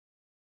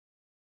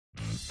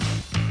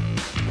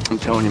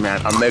telling you,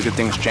 man, I'm making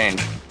things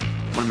change.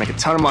 I'm gonna make a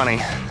ton of money,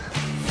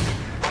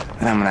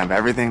 and I'm gonna have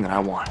everything that I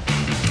want.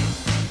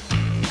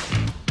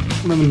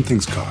 What do them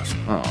things cost?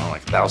 Oh,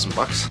 like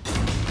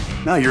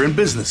 $1,000. Now you're in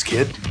business,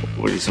 kid.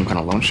 What are you, some kind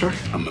of loan shark?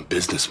 I'm a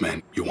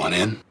businessman. You want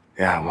in?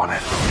 Yeah, I want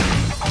it.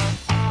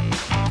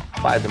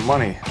 If I had the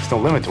money, there's no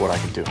limit to what I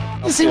can do.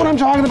 You see what I'm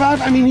talking about?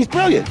 I mean, he's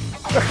brilliant.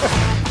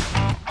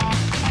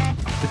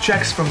 The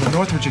checks from the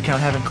Northridge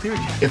account haven't cleared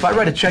yet. If I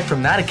write a check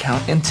from that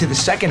account into the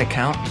second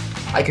account,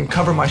 I can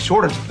cover my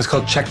shortage. It's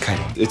called check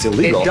kiting. It's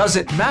illegal. It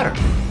doesn't matter.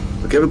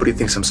 Look, everybody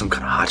thinks I'm some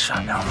kind of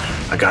hotshot now.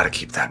 I gotta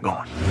keep that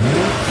going.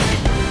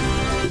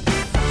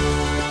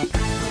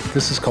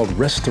 This is called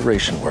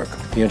restoration work.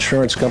 The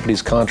insurance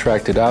company's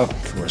contracted out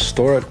to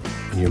restore it,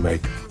 and you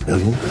make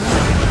millions.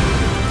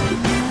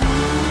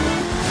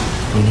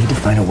 We need to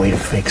find a way to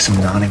fake some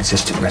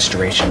non-existent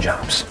restoration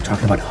jobs. We're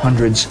talking about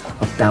hundreds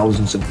of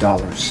thousands of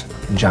dollars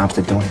in jobs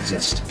that don't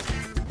exist.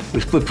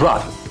 We split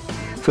profit,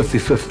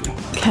 50-50.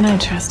 Can I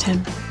trust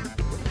him?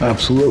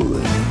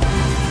 Absolutely.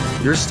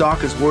 Your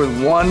stock is worth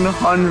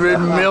 $100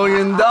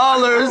 million.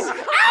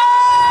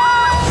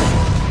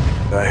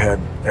 I had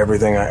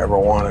everything I ever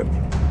wanted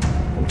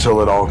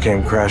until it all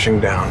came crashing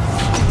down.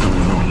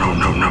 No.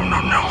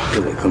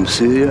 Did they come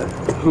see you?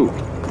 Who?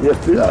 The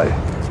FBI.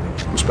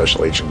 I'm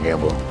Special Agent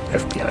Gamble,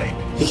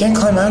 FBI. You can't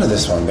climb out of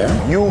this one, Bear.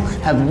 You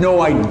have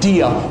no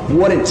idea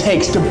what it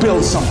takes to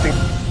build something.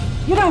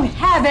 You don't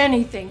have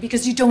anything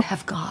because you don't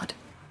have God.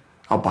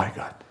 I'll buy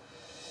God.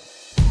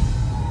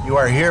 You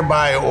are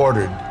hereby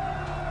ordered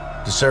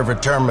to serve a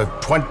term of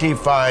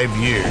 25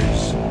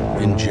 years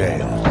in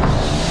jail.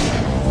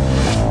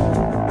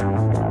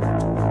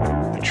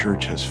 The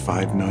church has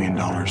 $5 million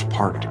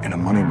parked in a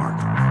money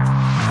market.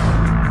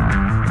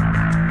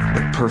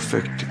 The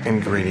perfect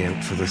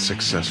ingredient for the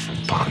successful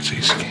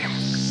Ponzi scheme.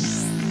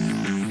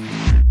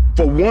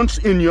 For once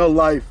in your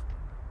life,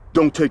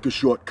 don't take a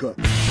shortcut.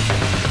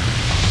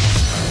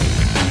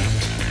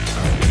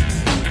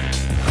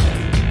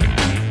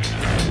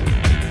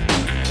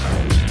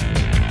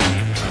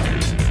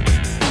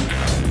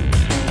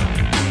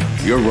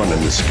 You're running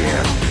the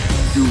scam.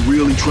 You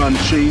really trying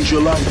to change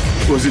your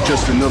life? Or is it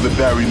just another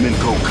Barry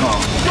Minko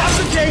con? That's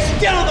the case.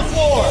 Get on the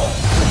floor.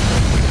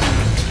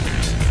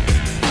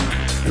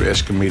 You're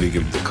asking me to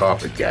give the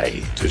carpet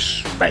guy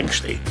this bank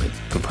statement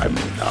for $5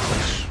 million.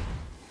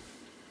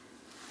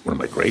 What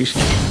am I, crazy?